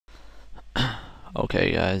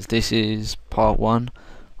Okay guys, this is part 1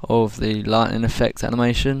 of the lightning effect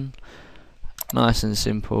animation. Nice and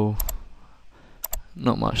simple,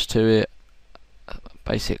 not much to it.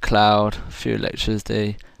 Basic cloud, a few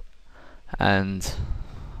electricity and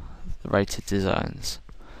the rated designs.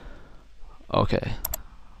 Okay,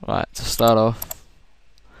 right, to start off,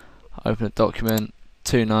 open a document,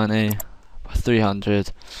 290 by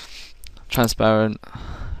 300, transparent,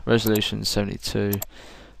 resolution 72.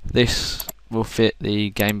 This will fit the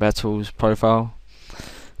game battles profile,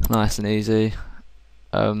 nice and easy.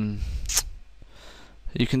 You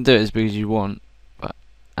can do it as big as you want, but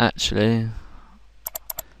actually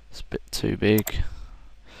it's a bit too big.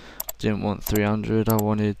 Didn't want 300, I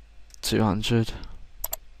wanted 200.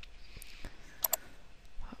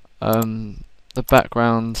 The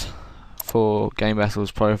background for game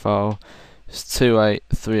battles profile is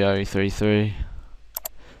 283033.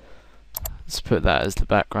 Let's put that as the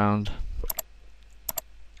background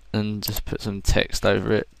and just put some text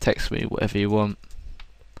over it. Text me whatever you want.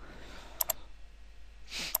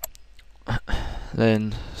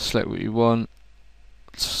 Then select what you want.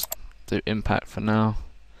 Just do impact for now.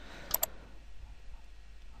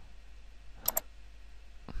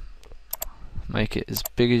 Make it as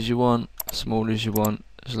big as you want, small as you want,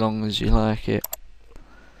 as long as you like it.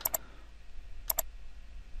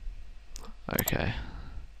 Okay.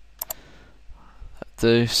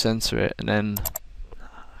 Do center it, and then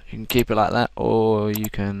you can keep it like that, or you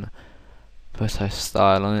can put a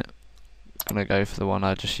style on it. I'm gonna go for the one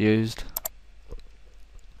I just used.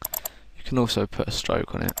 You can also put a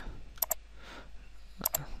stroke on it.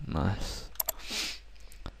 Nice.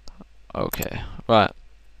 Okay, right,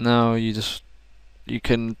 now you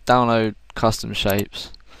can download custom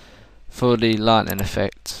shapes. For the lightning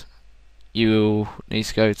effect, you will need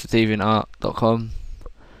to go to deviantart.com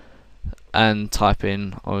and type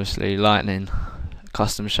in, obviously, lightning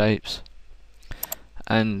custom shapes,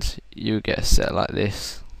 and you get a set like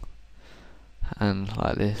this and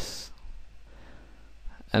like this.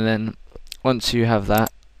 And then once you have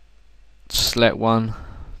that, select one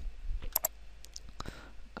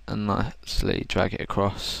and nicely drag it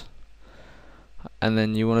across, and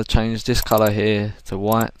then you want to change this color here to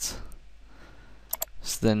white,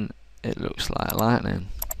 so then it looks like lightning.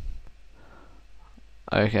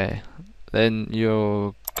 Okay, then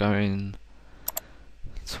you're going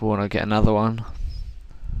to want to get another one,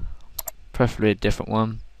 preferably a different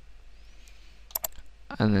one,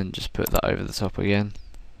 and then just put that over the top again.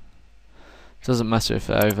 Doesn't matter if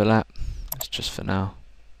they overlap, it's just for now.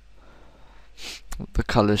 The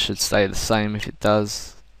colour should stay the same if it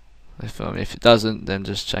does. If it doesn't, then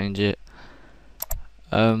just change it.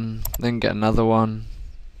 Then get another one.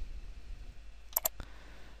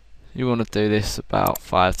 You want to do this about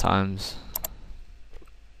 5 times.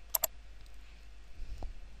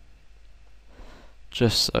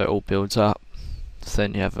 Just so it all builds up. So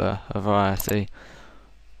then you have a variety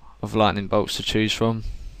of lightning bolts to choose from.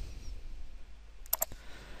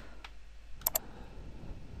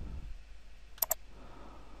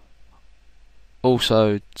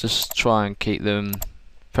 Also, just try and keep them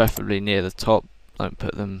preferably near the top. Don't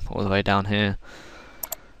put them all the way down here,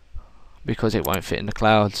 because it won't fit in the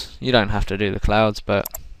clouds. You don't have to do the clouds, but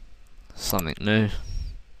something new,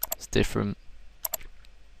 it's different,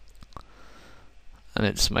 and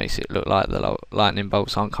it just makes it look like the lightning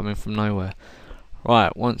bolts aren't coming from nowhere.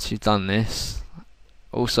 Right, once you've done this,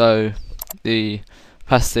 also the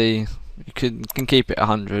opacity, you can keep it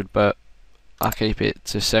 100, but I keep it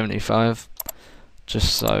to 75,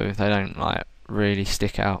 just so they don't like really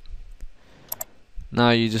stick out.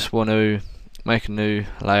 Now you just want to make a new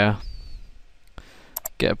layer,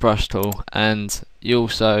 get a brush tool, and you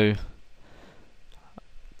also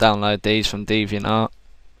download these from DeviantArt.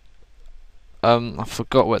 I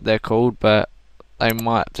forgot what they're called, but they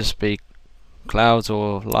might just be clouds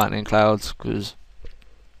or lightning clouds, because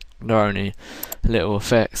they're only a little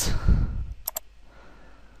effect.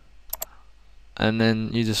 And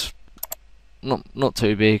then you just not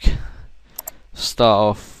too big.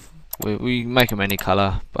 Start off with, we make them any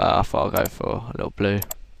colour, but I thought I'll go for a little blue,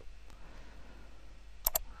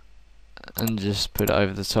 and just put it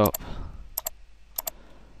over the top.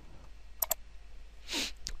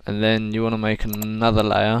 And then you want to make another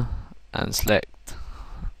layer and select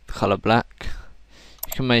the colour black.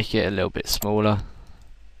 You can make it a little bit smaller,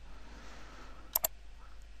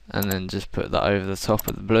 and then just put that over the top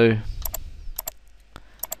of the blue,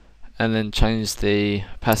 and then change the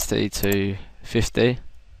opacity to 50,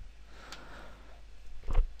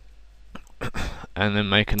 and then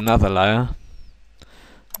make another layer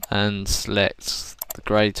and select the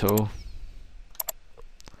grey tool,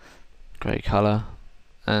 grey colour,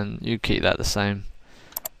 and you keep that the same,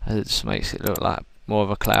 as it just makes it look like more of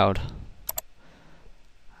a cloud.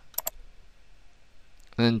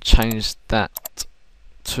 And then change that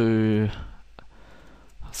to,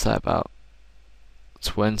 I'd say about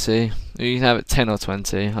 20. You can have it 10 or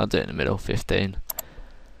 20. I'll do it in the middle, 15.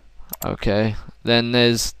 Okay, then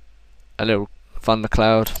there's a little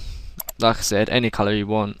thundercloud. Like I said, any colour you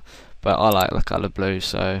want, but I like the colour blue,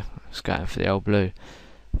 so just going for the old blue.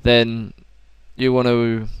 Then you want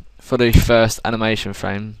to, for the first animation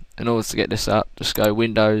frame, in order to get this up, just go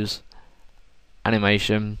Windows,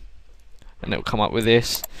 Animation, and it will come up with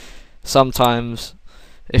this. Sometimes,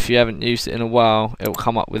 if you haven't used it in a while, it will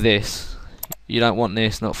come up with this. You don't want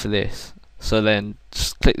this, not for this. So then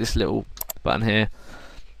just click this little button here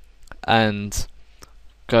and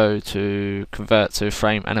go to convert to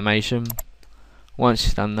frame animation. Once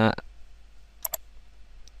you've done that,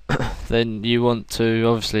 then you want to,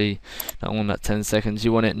 obviously don't want that 10 seconds,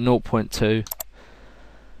 you want it 0.2,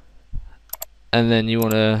 and then you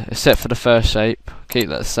want to, except for the first shape, keep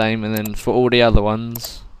that the same, and then for all the other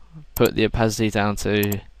ones put the opacity down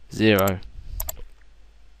to 0.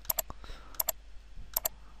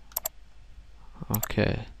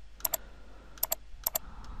 Okay,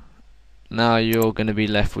 now you're going to be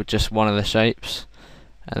left with just one of the shapes,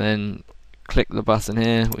 and then click the button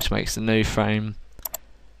here which makes the new frame,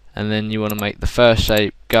 and then you want to make the first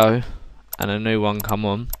shape go and a new one come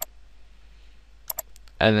on,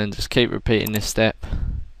 and then just keep repeating this step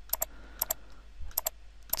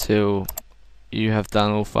till you have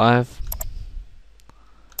done all 5.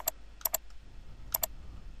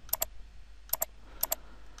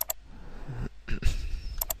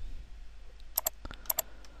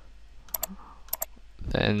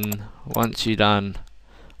 Then once you've done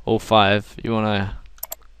all 5, you want to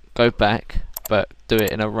go back, but do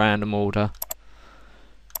it in a random order.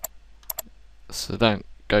 So don't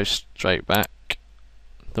go straight back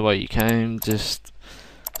the way you came, just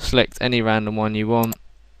select any random one you want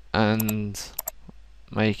and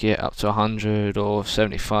make it up to 100 or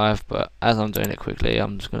 75, but as I'm doing it quickly,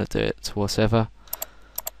 I'm just going to do it to whatever.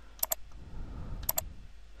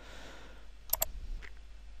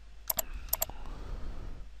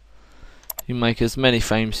 You make as many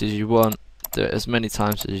frames as you want, do it as many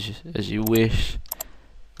times as you wish,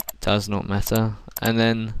 it does not matter. And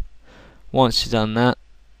then once you've done that,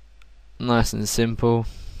 nice and simple,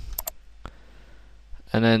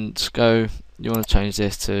 and then just go, you want to change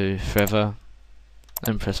this to forever,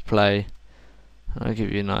 then press play, and I'll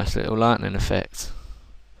give you a nice little lightning effect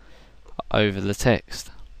over the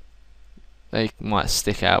text. They might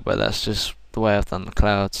stick out, but that's just the way I've done the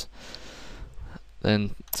clouds.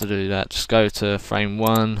 Then to do that, just go to frame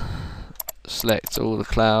 1, select all the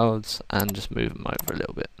clouds and just move them over a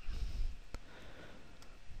little bit,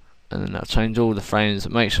 and then that'll change all the frames.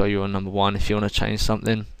 Make sure you're on number 1 if you want to change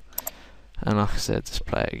something, and like I said, just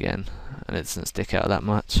play it again and it doesn't stick out that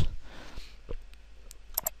much.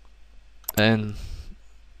 Then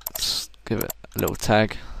just give it a little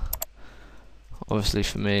tag. Obviously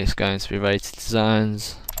for me it's going to be rated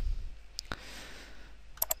designs.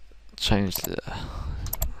 Change the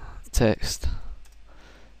text,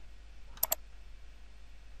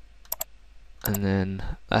 and then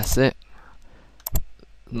that's it.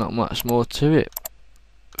 Not much more to it.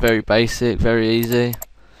 Very basic, very easy,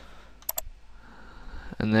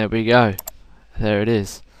 and there we go. There it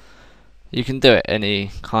is. You can do it any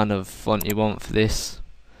kind of font you want for this.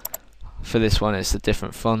 For this one it's a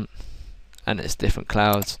different font and it's different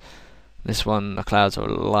clouds. This one the clouds are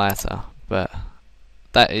lighter, but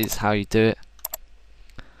that is how you do it,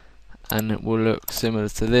 and it will look similar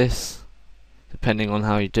to this depending on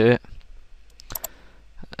how you do it.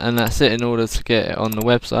 And that's it. In order to get it on the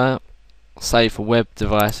website, save for web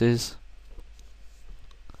devices,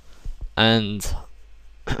 and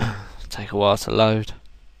take a while to load.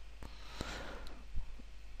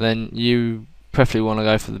 Then you preferably want to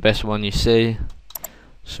go for the best one you see.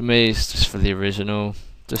 For me it's just for the original.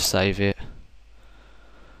 Just save it.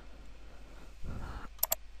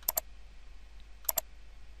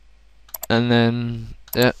 And then,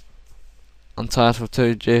 yeah, Untitled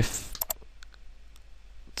 2 GIF,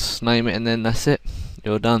 just name it and then that's it,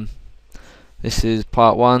 you're done. This is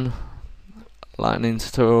part 1, lightning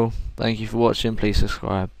tutorial. Thank you for watching, please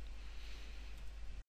subscribe.